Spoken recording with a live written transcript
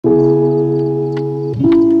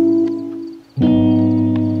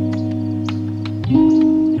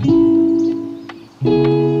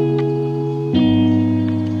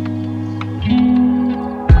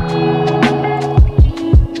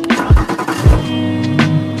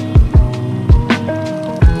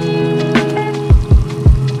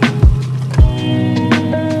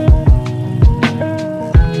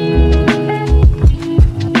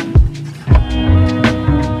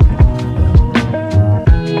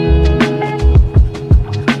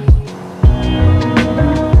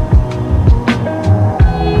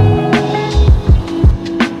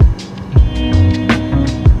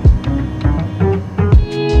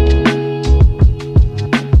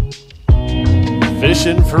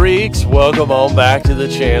Fishing freaks, welcome on back to the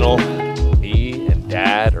channel. Me and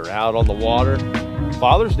Dad are out on the water.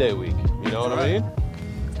 Father's Day week, you know what I mean?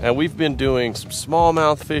 And we've been doing some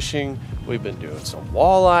smallmouth fishing, we've been doing some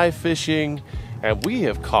walleye fishing, and we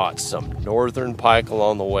have caught some northern pike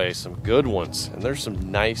along the way, some good ones. And there's some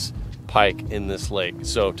nice pike in this lake.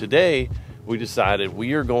 So today we decided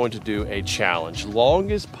we are going to do a challenge.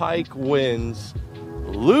 Longest pike wins.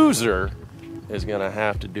 Loser is gonna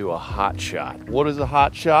have to do a hot shot. What is a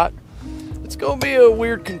hot shot? It's gonna be a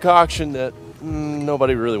weird concoction that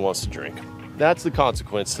nobody really wants to drink. That's the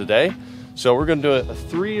consequence today. So we're gonna do a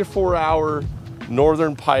 3 to 4 hour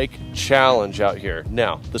northern pike challenge out here.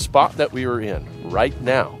 Now, the spot that we were in right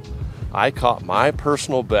now, I caught my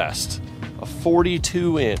personal best, a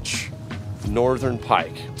 42-inch northern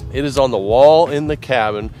pike. It is on the wall in the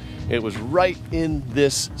cabin. It was right in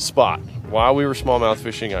this spot. While we were smallmouth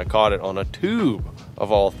fishing, I caught it on a tube,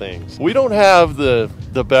 of all things. We don't have the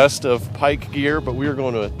best of pike gear, but we are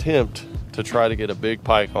going to attempt to try to get a big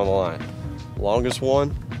pike on the line. Longest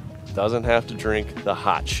one doesn't have to drink the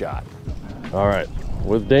hot shot. All right,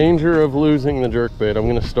 with danger of losing the jerkbait, I'm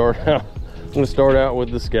gonna start out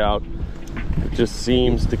with the Scout. It just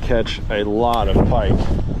seems to catch a lot of pike.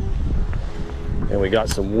 And we got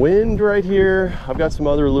some wind right here. I've got some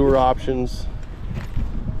other lure options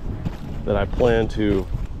that I plan to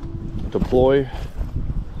deploy,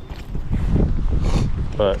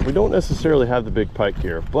 but we don't necessarily have the big pike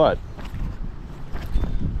gear, but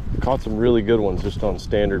caught some really good ones just on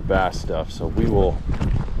standard bass stuff. So we will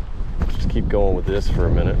just keep going with this for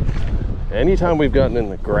a minute. Anytime we've gotten in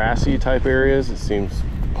the grassy type areas, it seems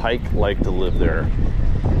pike like to live there.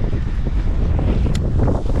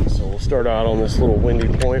 So we'll start out on this little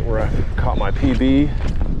windy point where I caught my PB.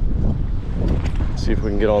 See if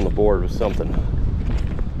we can get on the board with something.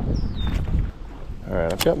 All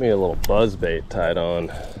right, I've got me a little buzz bait tied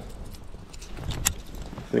on. I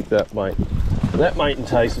think that might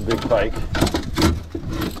entice a big pike.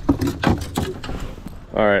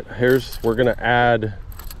 All right, we're gonna add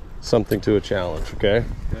something to a challenge, okay?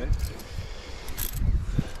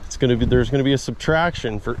 There's gonna be a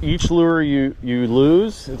subtraction for each lure you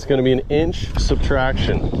lose. It's gonna be an inch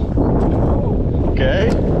subtraction,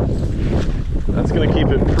 okay? That's gonna keep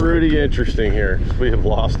it pretty interesting here, because we have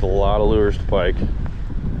lost a lot of lures to pike.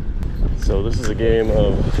 So this is a game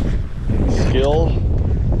of skill,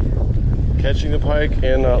 catching the pike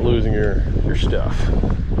and not losing your stuff,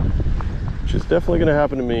 which is definitely gonna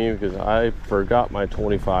happen to me because I forgot my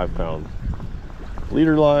 25-pound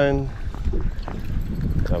leader line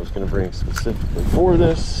I was gonna bring specifically for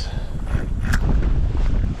this.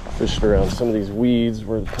 Fishing around some of these weeds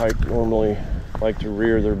where the pike normally like to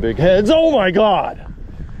rear their big heads. Oh my God!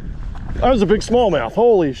 That was a big smallmouth.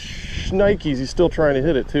 Holy shnikes, he's still trying to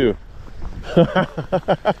hit it too. Well,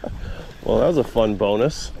 that was a fun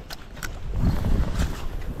bonus.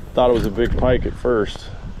 Thought it was a big pike at first.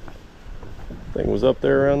 Thing was up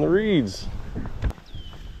there around the reeds.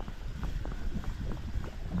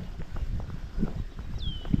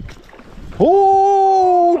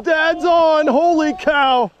 Oh, Dad's on! Holy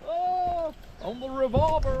cow! Oh, on the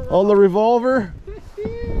revolver. On the revolver?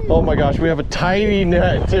 Oh my gosh, we have a tiny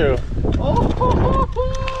net too.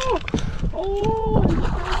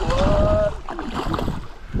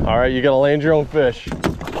 All right, you gotta land your own fish.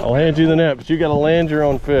 I'll hand you the net, but you gotta land your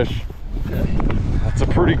own fish. That's a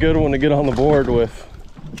pretty good one to get on the board with.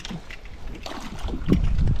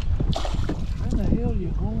 Where the hell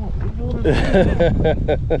you going?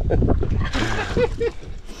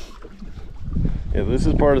 Yeah, this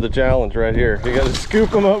is part of the challenge right here. You gotta scoop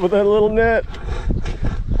them up with that little net.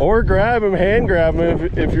 Or grab them, hand grab them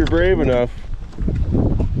if you're brave enough.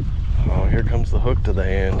 Oh, here comes the hook to the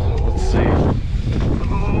hand. Let's see.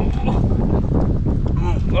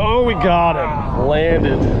 Oh, we got him.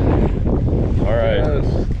 Landed. All right.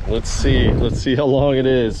 Yes. Let's see how long it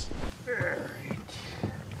is.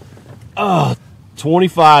 Oh,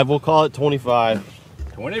 25. We'll call it 25.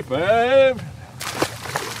 25.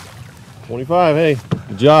 25. Hey,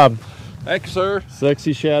 good job. Thank you, sir.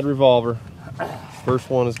 Sexy shad revolver. First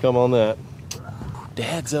one has come on that.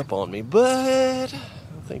 Dad's up on me, but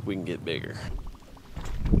I think we can get bigger.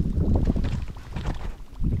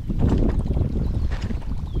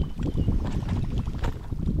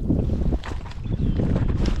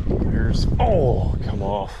 Oh, come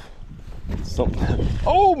off. Something.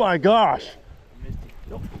 Oh my gosh.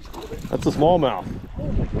 That's a smallmouth.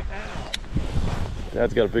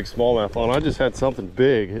 Dad's got a big smallmouth on. I just had something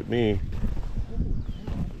big hit me.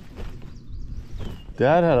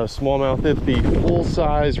 Dad had a smallmouth hit the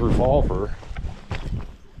full-size revolver.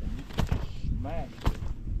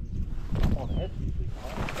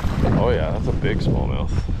 Oh yeah, that's a big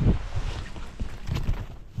smallmouth.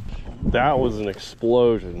 That was an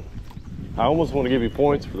explosion. I almost want to give you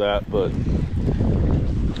points for that, but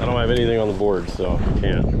I don't have anything on the board, so I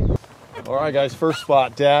can't. All right, guys, first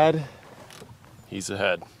spot, Dad. He's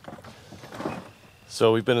ahead.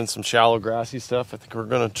 So we've been in some shallow grassy stuff. I think we're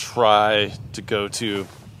gonna try to go to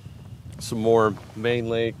some more main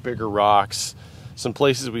lake, bigger rocks, some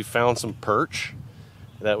places we found some perch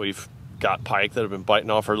that we've got pike that have been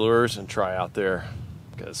biting off our lures, and try out there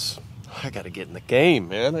because I gotta get in the game,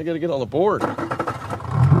 man. I gotta get on the board.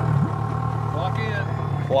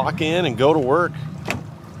 Clock in and go to work.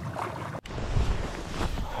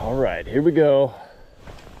 All right, here we go.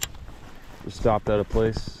 We stopped at a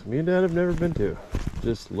place me and Dad have never been to.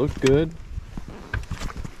 Just looked good.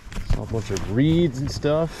 Saw a bunch of reeds and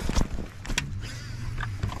stuff.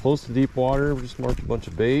 Close to deep water. We just marked a bunch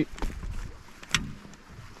of bait.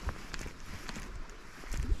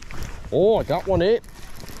 Oh, I got one hit.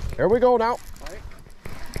 Here we go now.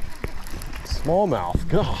 Smallmouth.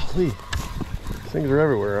 Golly. These things are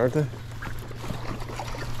everywhere, aren't they?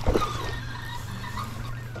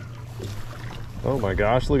 Oh my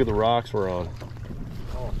gosh, look at the rocks we're on.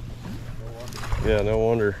 Oh, no wonder. Yeah, no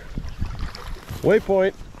wonder.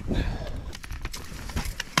 Waypoint.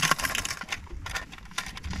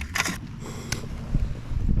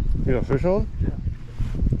 You got a fish on? Yeah.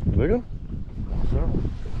 Big one? So,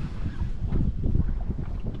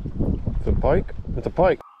 It's a pike? It's a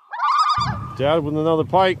pike. Dad with another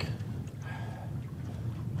pike.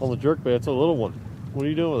 On the jerkbait, it's a little one. What are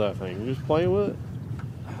you doing with that thing? You just playing with it?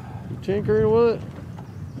 You tinkering with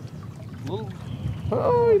it? little,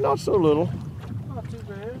 Oh, not so little. not too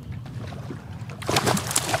bad.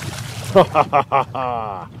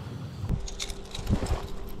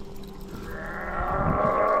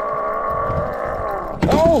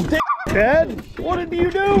 Oh, Dad! What are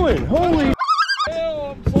you doing? Holy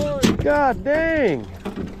Hell, I'm sorry. God dang!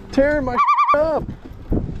 Tearing my up.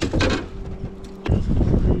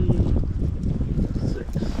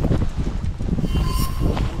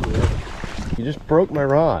 You just broke my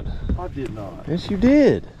rod. I did not. Yes, you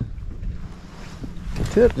did. The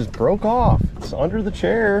tip just broke off. It's under the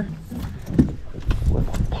chair. Flip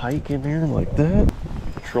a pike in there like that.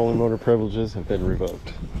 Trolling motor privileges have been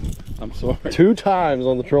revoked. I'm sorry. 2 times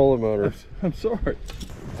on the trolling motor. I'm sorry.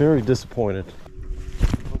 Very disappointed.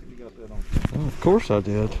 Hope you got that on. Oh, of course I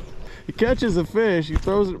did. He catches a fish, he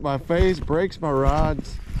throws it at my face, breaks my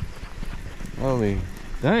rods. I mean,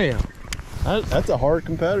 damn. That's a hard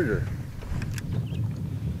competitor.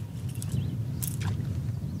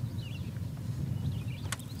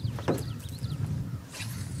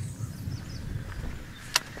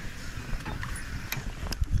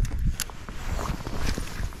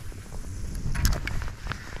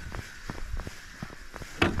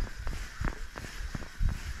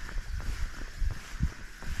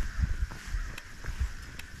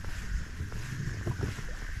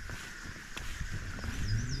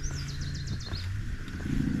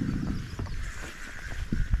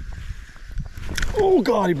 Oh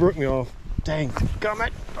God, he broke me off. Dang,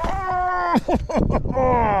 gummit.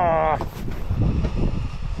 Oh!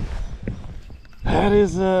 That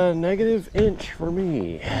is a negative inch for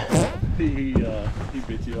me. He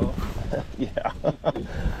bit you off. Yeah.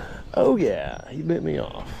 Oh yeah, he bit me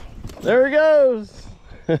off. There he goes.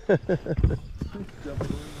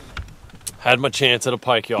 Had my chance at a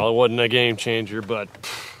pike, y'all. It wasn't a game changer, but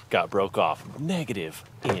got broke off. Negative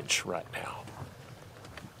inch right now.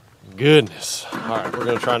 Goodness. All right, we're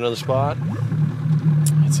gonna try another spot.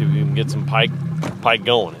 Let's see if we can get some pike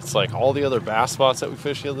going. It's like all the other bass spots that we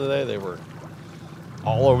fished the other day, they were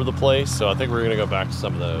all over the place. So I think we're gonna go back to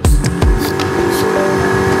some of those.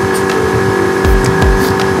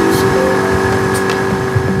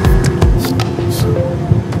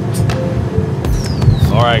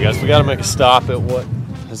 All right, guys, we got to make a stop at what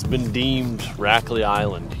has been deemed Rackley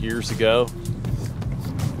Island years ago.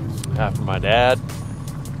 After my dad,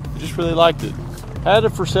 he just really liked it. Had a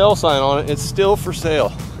for sale sign on it. It's still for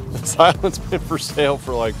sale. This island's been for sale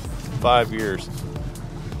for like 5 years.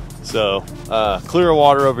 So clear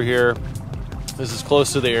water over here. This is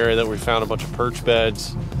close to the area that we found a bunch of perch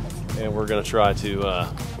beds, and we're gonna try to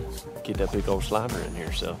get that big old slimer in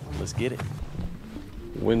here. So let's get it.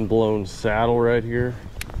 Wind-blown saddle right here.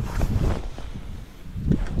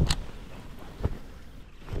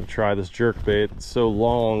 I'll try this jerk bait. It's so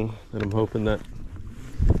long that I'm hoping that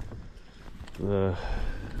the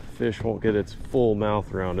fish won't get its full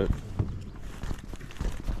mouth around it.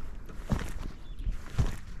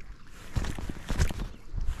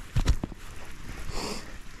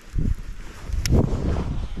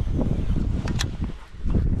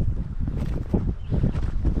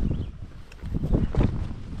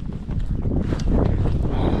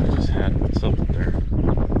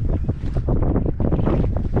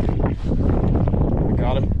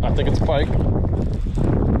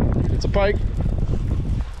 pike.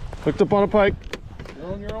 Hooked up on a pike.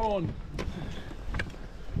 You're on your own.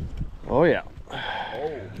 Oh yeah.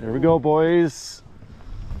 Oh. Here we go, boys.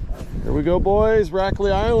 Here we go, boys.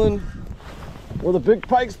 Rackley Island, where the big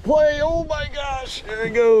pikes play. Oh my gosh. There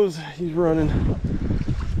he goes. He's running.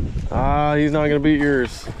 Ah, he's not gonna beat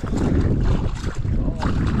yours.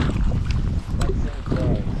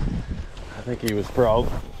 I think he was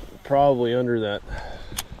probably under that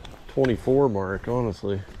 24 mark,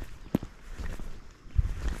 honestly.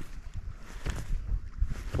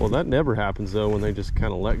 Well, that never happens though when they just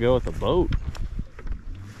kind of let go at the boat.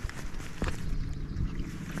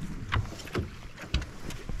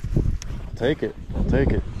 I'll take it. I'll take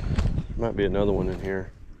it. Might be another one in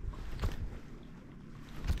here.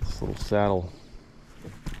 This little saddle.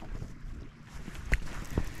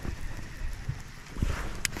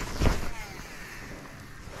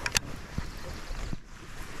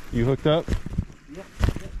 You hooked up? Yep.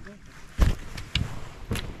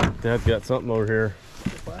 Dad got something over here.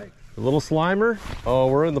 Pike. A little slimer? Oh,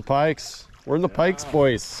 we're in the pikes. We're in the pikes,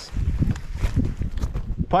 boys.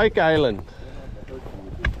 Pike Island.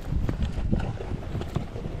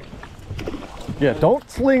 Yeah, don't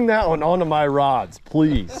sling that one onto my rods,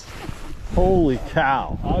 please. Holy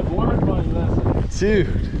cow. I've learned my lesson.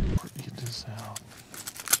 Dude. Get this out.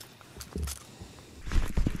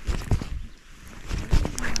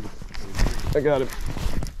 I got him.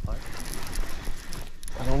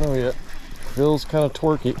 I don't know yet. Feels kind of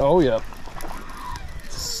torquey. Oh, yeah.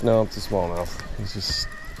 No, it's a smallmouth. He's just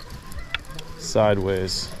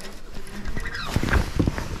sideways.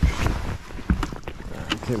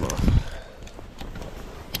 Came off.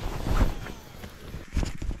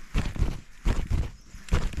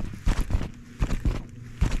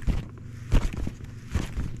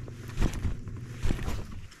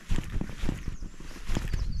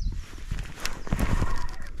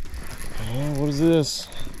 Oh, what is this?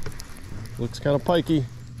 Looks kind of pikey.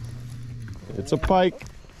 It's a pike.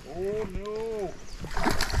 Oh no!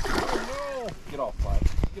 Oh no! Get off, Pike.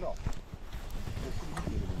 Get off.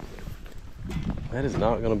 That is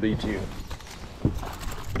not going to beat you. He's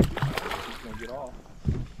gonna get off.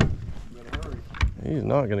 You better hurry. He's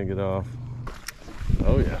not going to get off.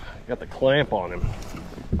 Oh yeah, got the clamp on him.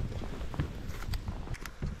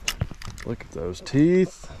 Look at those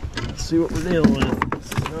teeth. Let's see what we're dealing with.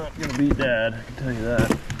 This is not going to beat Dad, I can tell you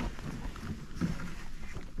that.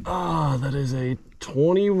 Ah, that is a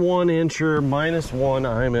 21 incher -1.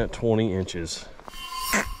 I'm at 20 inches.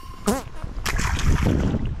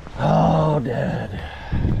 Oh, Dad.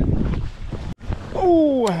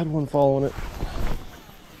 Oh, I had one following it.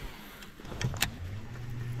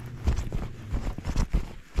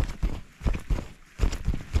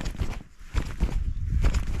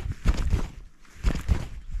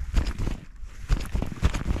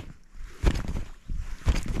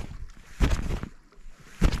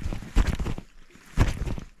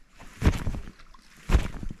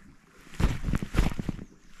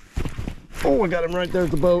 Oh, I got him right there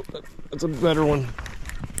at the boat. That's a better one.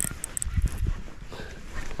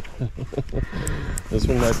 This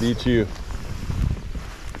one might beat you.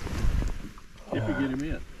 If you get him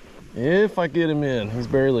in. If I get him in. He's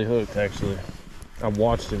barely hooked, actually. I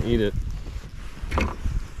watched him eat it.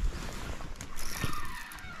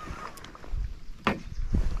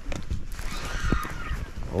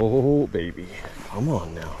 Oh, baby. Come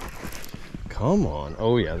on now. Come on.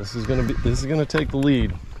 Oh yeah, this is gonna take the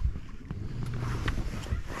lead.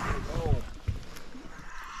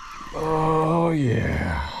 Oh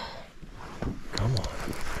yeah. Come on.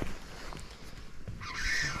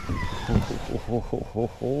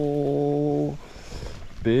 Oh,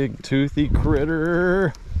 big toothy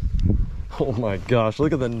critter. Oh my gosh,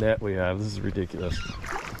 look at the net we have. This is ridiculous.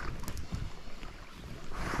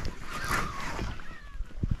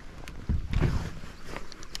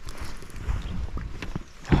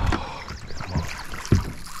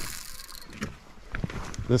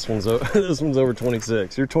 This one's over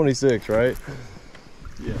 26. You're 26, right?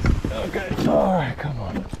 Yeah. Okay. All right, come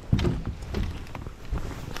on.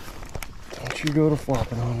 Don't you go to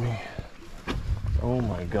flopping on me. Oh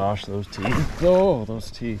my gosh, those teeth. Oh, those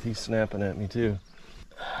teeth. He's snapping at me too.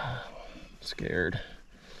 I'm scared.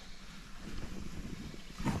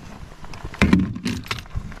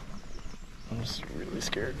 I'm just really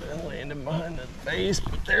scared to land him behind the face,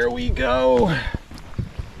 but there we go.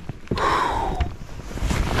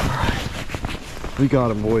 We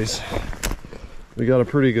got him, boys. We got a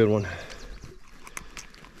pretty good one.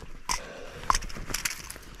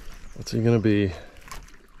 What's he gonna be?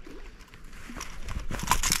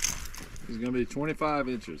 He's gonna be 25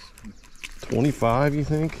 inches. 25, you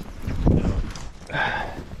think?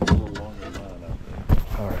 A little longer.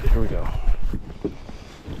 here we go.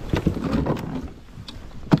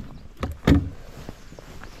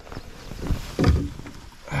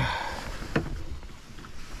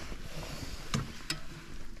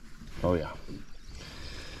 Oh yeah.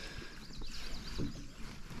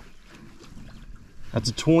 That's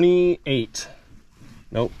a 28.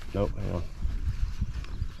 Nope, hang on.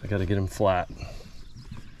 I gotta get him flat.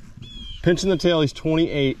 Pinching the tail, he's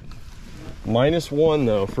 28. -1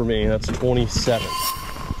 though for me, that's 27.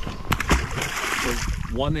 So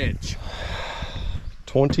 1 inch.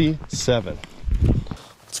 27.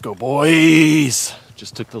 Let's go, boys.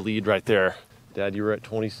 Just took the lead right there. Dad, you were at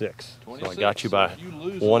 26. So I got you by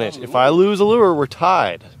 1 inch. If I lose a lure, we're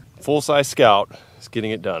tied. Full-size Scout is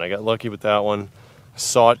getting it done. I got lucky with that one. I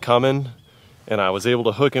saw it coming, and I was able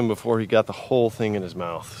to hook him before he got the whole thing in his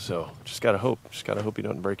mouth. So just gotta hope he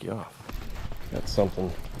doesn't break you off. Got something.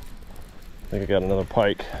 I think I got another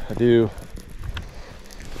pike. I do.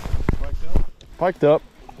 Piked up,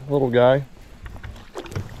 little guy.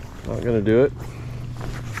 Not gonna do it.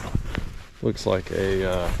 Looks like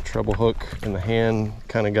a treble hook in the hand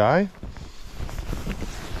kind of guy.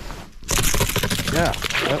 Yeah.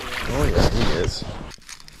 Yep. Oh yeah, he is.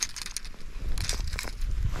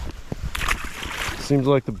 Seems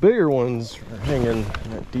like the bigger ones are hanging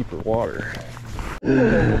in that deeper water.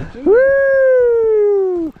 Woo!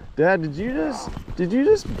 Dad, did you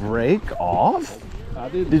just break off? I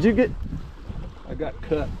did. Did you get? I got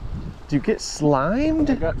cut. Did you get slimed?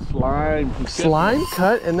 I got slime. Slime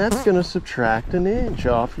cut, and that's gonna subtract an inch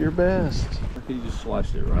off your best. He just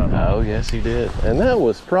sliced it right off. Oh yes, he did, and that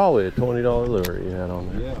was probably a $20 lure you had on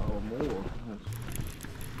there. Yeah, or more.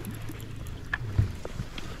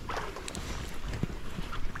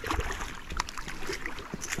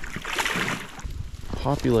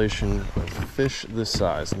 Population of fish this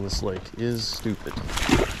size in this lake is stupid.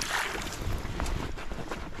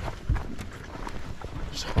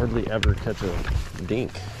 Just hardly ever catch a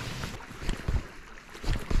dink.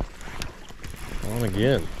 On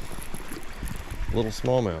again. Little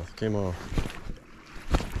smallmouth came off.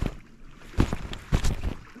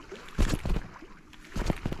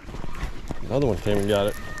 Another one came and got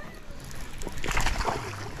it.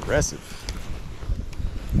 Aggressive.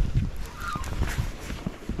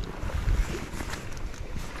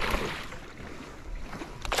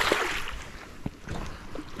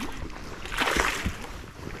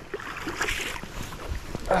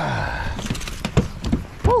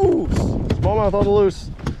 Woo! Smallmouth on the loose.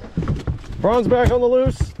 Prawn's back on the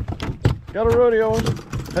loose. Got a rodeo.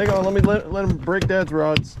 Hang on, let me let him break Dad's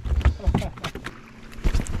rods.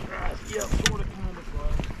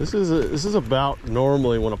 This is about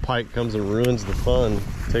normally when a pike comes and ruins the fun,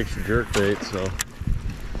 takes your jerk bait, so it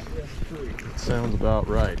sounds about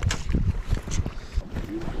right.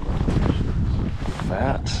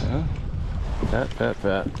 Fat. Huh?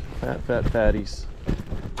 Fat fatties.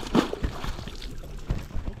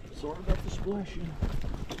 Sorry about the splashing.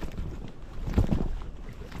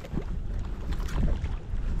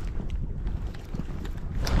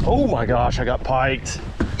 Oh my gosh, I got piked.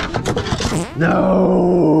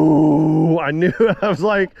 No, I knew. I was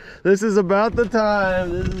like, this is about the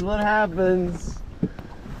time. This is what happens.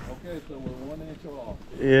 Okay, so we're 1 inch off.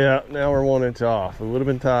 Yeah, now we're 1 inch off. We would have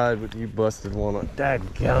been tied, but you busted one on.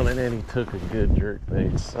 Dadgummit, and he took a good jerk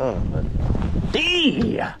bait. Son of a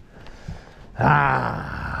D.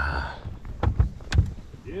 Ah.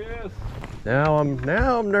 Yes. Now I'm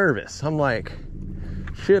nervous. I'm like,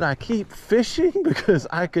 should I keep fishing? Because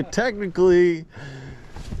I could technically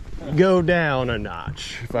go down a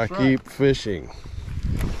notch if I keep fishing.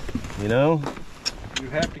 You know? You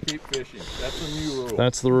have to keep fishing. That's a new rule.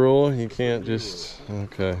 That's the rule? You can't just...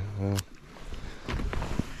 Okay. Well.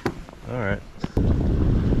 All right.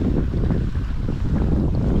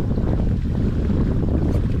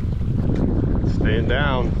 Staying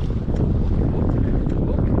down.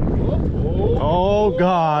 Oh,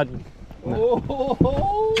 God.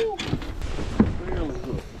 Oh, barely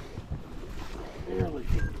hooked. Barely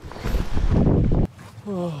hooked.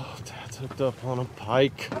 Oh, Dad's hooked up on a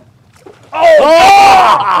pike. Oh!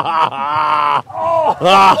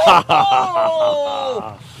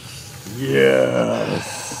 Oh!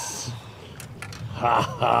 Yes.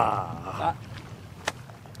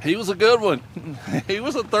 He was a good one. He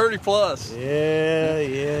was a 30 plus. Yeah.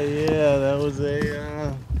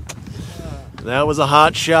 That was a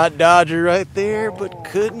hot shot dodger right there, but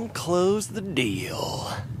couldn't close the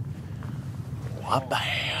deal.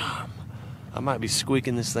 Wha-bam. I might be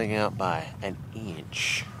squeaking this thing out by an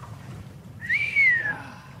inch.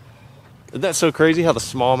 Isn't that so crazy how the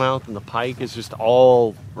smallmouth and the pike is just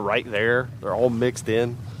all right there? They're all mixed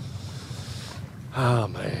in. Oh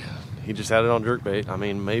man, he just had it on jerkbait. I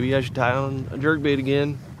mean, maybe I should tie on a jerkbait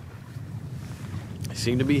again. I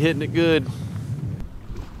seem to be hitting it good.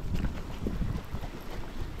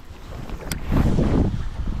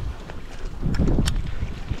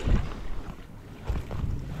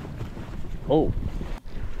 Oh,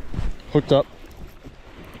 hooked up.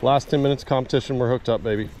 Last 10 minutes of competition, we're hooked up,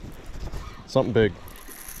 baby. Something big.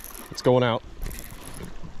 It's going out.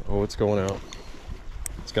 Oh, it's going out.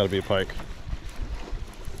 It's got to be a pike.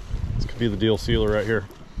 This could be the deal sealer right here.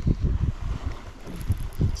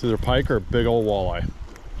 It's either a pike or a big old walleye.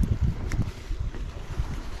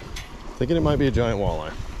 Thinking it might be a giant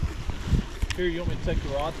walleye. Here, you want me to take the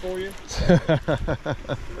rod for you?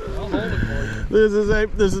 I'll hold it for you.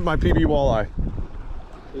 This is my PB walleye.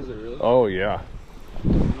 Is it really? Oh yeah.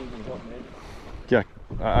 Yeah,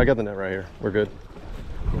 I got the net right here. We're good.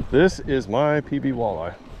 This is my PB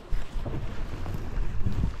walleye.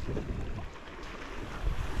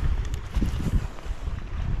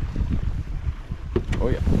 Oh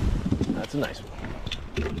yeah, that's a nice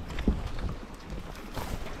one.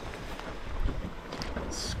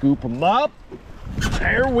 Scoop them up.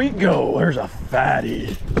 There we go. There's a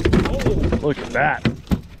fatty. Oh, look at that.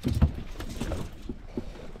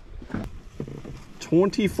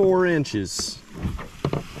 24 inches.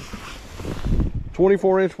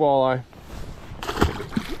 24-inch walleye.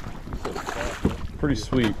 Pretty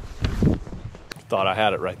sweet. Thought I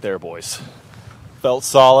had it right there, boys. Felt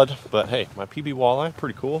solid, but hey, my PB walleye,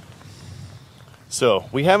 pretty cool. So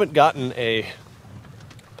we haven't gotten a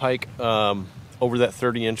pike over that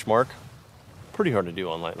 30-inch mark. Pretty hard to do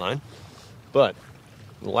on light line. But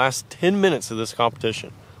in the last 10 minutes of this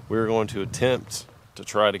competition, we're going to attempt to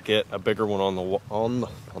try to get a bigger one on the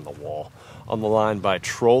line by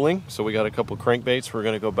trolling. So we got a couple of crankbaits. We're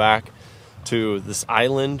going to go back to this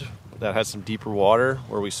island that has some deeper water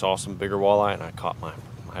where we saw some bigger walleye, and I caught my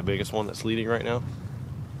biggest one that's leading right now.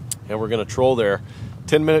 And we're going to troll there.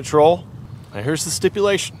 10-minute troll. Now here's the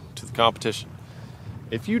stipulation to the competition.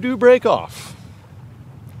 If you do break off,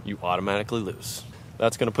 you automatically lose.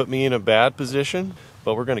 That's going to put me in a bad position,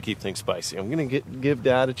 but we're going to keep things spicy. I'm going to give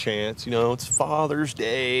Dad a chance. You know, it's Father's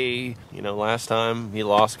Day. You know, last time he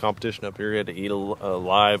lost competition up here, he had to eat a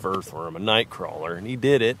live earthworm, a night crawler, and he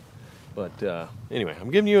did it. But anyway, I'm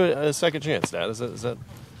giving you a second chance, Dad. Is that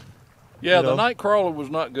yeah, you know? The night crawler was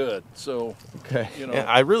not good, so okay. You know. Yeah,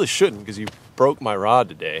 I really shouldn't, because you broke my rod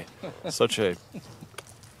today. Such a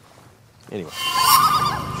anyway.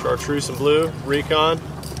 Chartreuse and blue recon.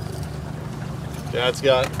 Dad's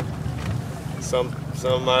got some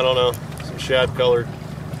I don't know, some shad colored,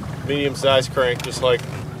 medium sized crank, just like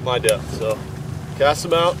my depth. So cast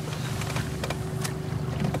them out.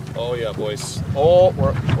 Oh yeah, boys. Oh,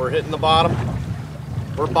 we're hitting the bottom.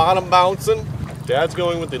 We're bottom bouncing. Dad's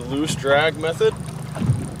going with the loose drag method.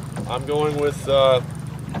 I'm going with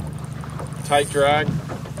tight drag.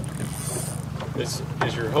 Is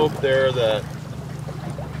your hope there that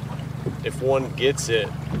if one gets it,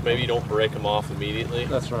 maybe you don't break them off immediately?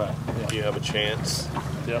 That's right. Yeah. Do you have a chance?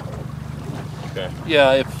 Yeah. Okay.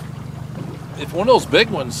 Yeah, if one of those big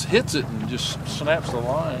ones hits it and just snaps the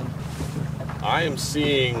line. I am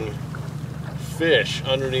seeing fish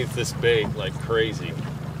underneath this bait like crazy.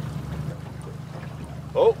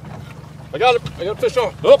 Oh, I got it. I got a fish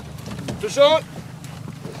on. Oh, fish on.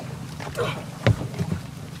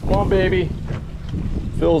 Come on, baby.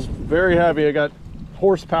 Feels very heavy. I got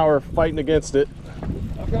horsepower fighting against it.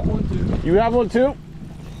 I've got one too. You have one too?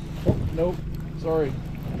 Oh, nope. Sorry.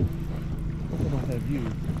 I don't have you.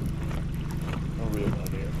 Oh, really not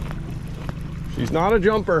here. She's not a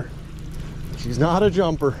jumper. She's not a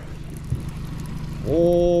jumper.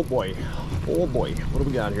 Oh boy. Oh boy. What do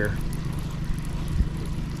we got here?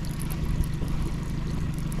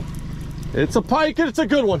 It's a pike and it's a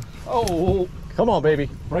good one. Oh, come on, baby.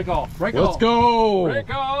 break off. Break off. Let's go. Break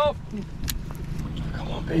off.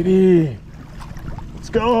 Come on, baby. Let's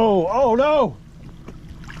go. Oh no.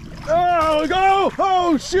 Oh, go.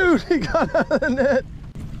 Oh shoot. He got out of the net.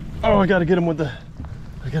 Oh, I gotta get him with the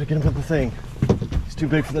thing. He's too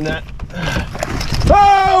big for the net.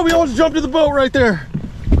 Oh, we almost jumped to the boat right there.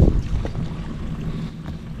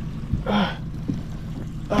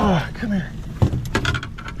 Come here.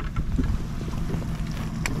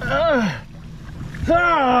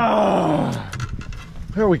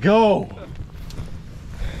 There we go.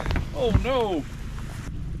 Oh no.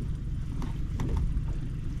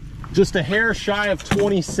 Just a hair shy of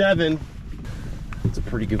 27. It's a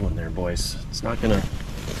pretty good one there, boys. It's not gonna,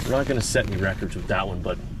 we're not gonna set any records with that one,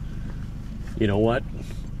 but you know what?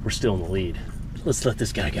 We're still in the lead. Let's let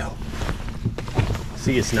this guy go.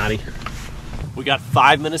 See you, Snotty. We got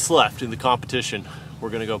 5 minutes left in the competition. We're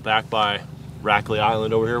gonna go back by Rackley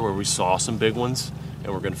Island over here where we saw some big ones,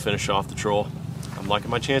 and we're gonna finish off the troll. I'm liking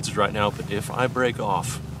my chances right now, but if I break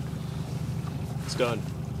off, it's done.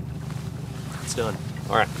 It's done.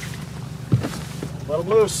 All right, let them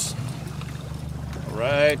loose. All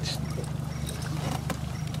right.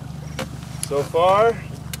 So far,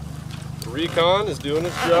 the Recon is doing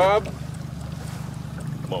its job.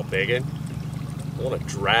 Come on, biggin. I want a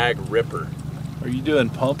drag ripper. Are you doing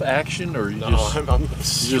pump action or you No, just I'm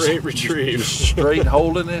straight retrieve. Just straight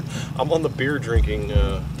holding it? I'm on the beer drinking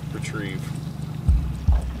retrieve.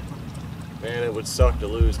 Man, it would suck to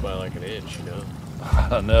lose by like an inch, you know?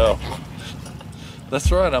 I know.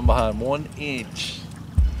 That's right, I'm behind 1 inch.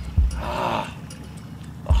 Ah,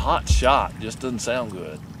 a hot shot just doesn't sound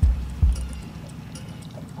good.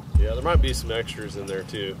 Yeah, there might be some extras in there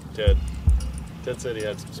too, Ted. Ted said he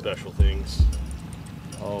had some special things.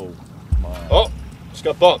 Oh my. Oh, just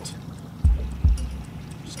got bumped.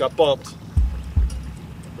 Just got bumped.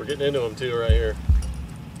 We're getting into them too right here.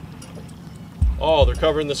 Oh, they're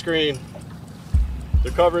covering the screen.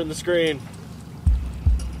 They're covering the screen.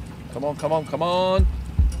 Come on, come on, come on.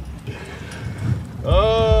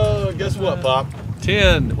 Oh, guess what, Pop?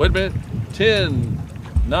 10, wait a minute. 10,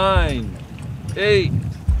 9, 8,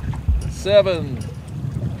 7,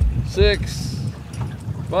 6,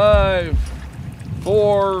 5,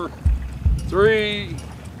 4, 3,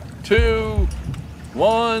 2,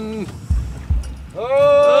 1.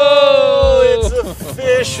 Oh, it's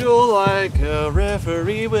official like a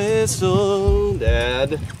referee whistle,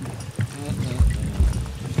 Dad.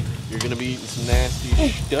 You're gonna be eating some nasty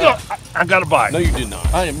stuff. I got a bite. No, you did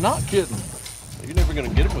not. I am not kidding. You're never gonna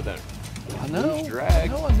get him with that. I know. Loose drag.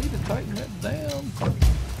 I know. I need to tighten that down.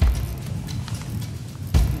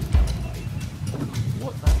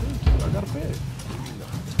 What? I do too. I got a fish.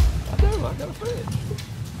 I do. I got a fish.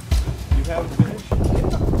 You have a fish?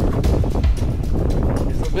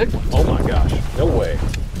 It's a big one. Oh my gosh! No way.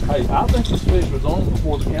 Hey, I think this fish was on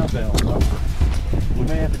before the countdown was over. We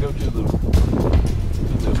may have to go to the.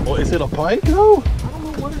 Oh, is it a pike? No. I don't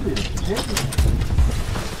know what it is.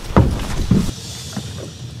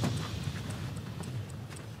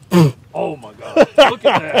 Oh my God! Look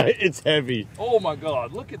at that! It's heavy. Oh my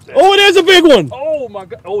God! Look at that! Oh, it is a big one. Oh my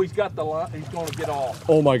God! Oh, he's got the line. He's going to get off.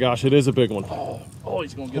 Oh my gosh, it is a big one. Oh,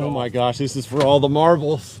 he's going to get off. Oh my gosh, this is for all the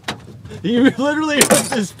marbles. You literally hit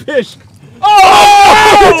this fish.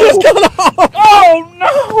 Oh! It just got off. Oh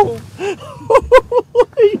no!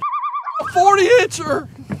 A 40-incher.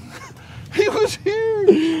 He was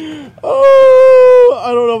huge. Oh,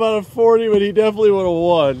 I don't know about a 40, but he definitely would have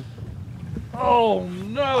won. Oh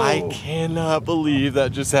no! I cannot believe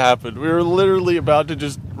that just happened. We were literally about to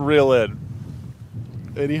just reel in,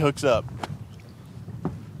 and he hooks up.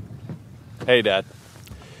 Hey, Dad.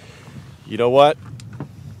 You know what?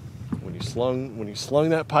 When you slung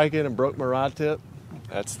that pike in and broke my rod tip,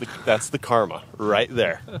 that's the karma right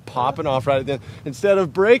there. Popping off right at the end. Instead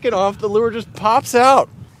of breaking off, the lure just pops out.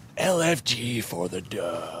 LFG for the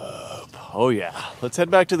dub. Oh yeah. Let's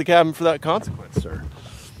head back to the cabin for that consequence, sir.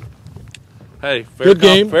 Hey, Good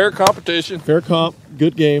game. Fair competition. Fair comp.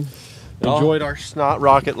 Good game. Oh. Enjoyed our Snot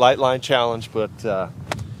Rocket Light Line Challenge, but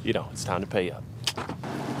you know, it's time to pay up.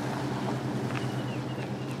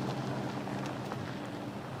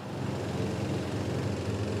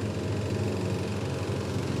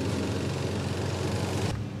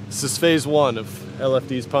 This is phase 1 of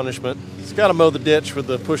LFD's punishment. He's got to mow the ditch with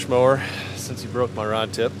the push mower since he broke my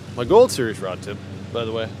rod tip. My Gold Series rod tip, by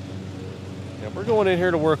the way. Yeah, we're going in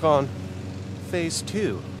here to work on phase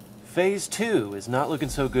 2. Phase 2 is not looking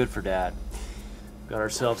so good for Dad. Got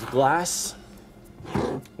ourselves a glass.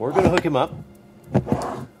 We're going to hook him up.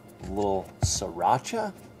 A little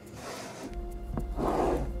sriracha.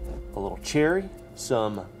 A little cherry.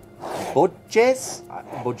 Some bojes.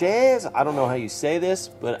 I don't know how you say this,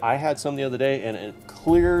 but I had some the other day and it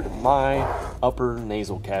cleared my upper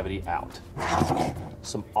nasal cavity out.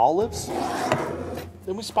 Some olives.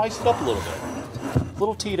 Then we spiced it up a little bit.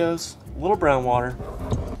 Little Tito's, a little brown water.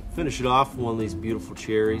 Finish it off with one of these beautiful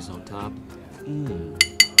cherries on top.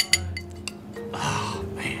 Oh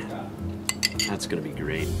man, that's gonna be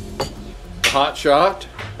great. Hot shot.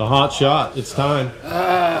 The hot shot. It's time.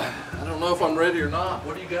 I don't know if I'm ready or not.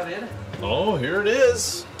 What do you got in it? Oh, here it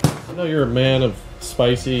is. I know you're a man of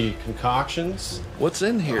spicy concoctions. What's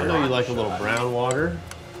in I here? know you like a little brown water.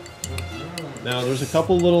 Now, there's a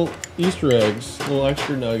couple little Easter eggs, little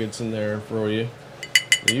extra nuggets in there for you.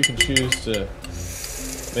 You can choose to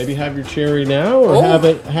maybe have your cherry now or have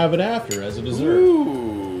it after as a dessert.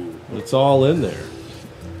 Ooh. It's all in there.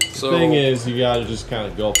 So thing is, you got to just kind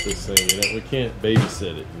of gulp this thing. You know, we can't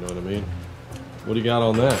babysit it. You know what I mean? What do you got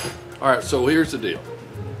on that? all right. So here's the deal.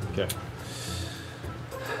 Okay.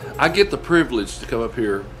 I get the privilege to come up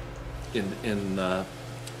here in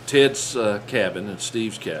Ted's cabin and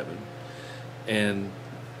Steve's cabin, and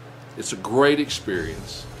it's a great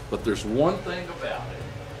experience. But there's one thing about it.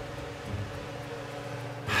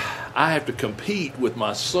 I have to compete with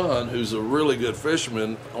my son, who's a really good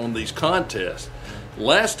fisherman, on these contests.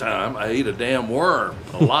 Last time, I ate a damn worm,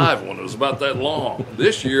 a live one. It was about that long.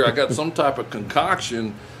 This year, I got some type of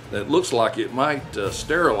concoction that looks like it might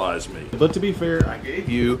sterilize me. But to be fair, I gave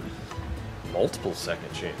you multiple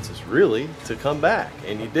second chances, really, to come back,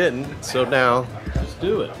 and you didn't. So now, just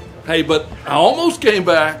do it. Hey, but I almost came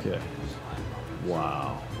back. Okay.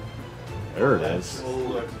 Wow. There it is.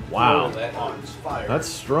 Wow. That's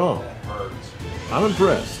strong. I'm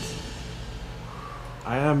impressed.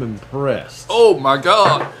 I am impressed. Oh my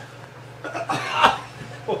God!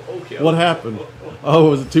 What happened? Oh,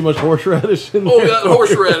 was it too much horseradish in there? Oh, that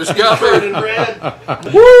horseradish got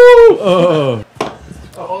me. Woo!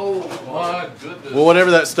 Oh my goodness! Well,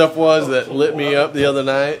 whatever that stuff was that lit me up the other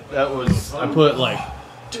night, that was, I put like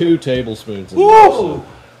 2 tablespoons in there.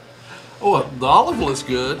 Oh, the olive looks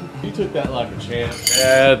good. He took that like a champ.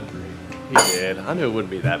 Dad, he did. I knew it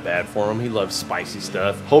wouldn't be that bad for him. He loves spicy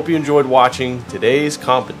stuff. Hope you enjoyed watching today's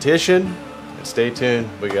competition. And stay tuned.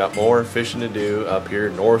 We got more fishing to do up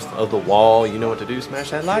here north of the wall. You know what to do.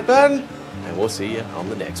 Smash that like button. And we'll see you on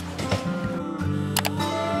the next one.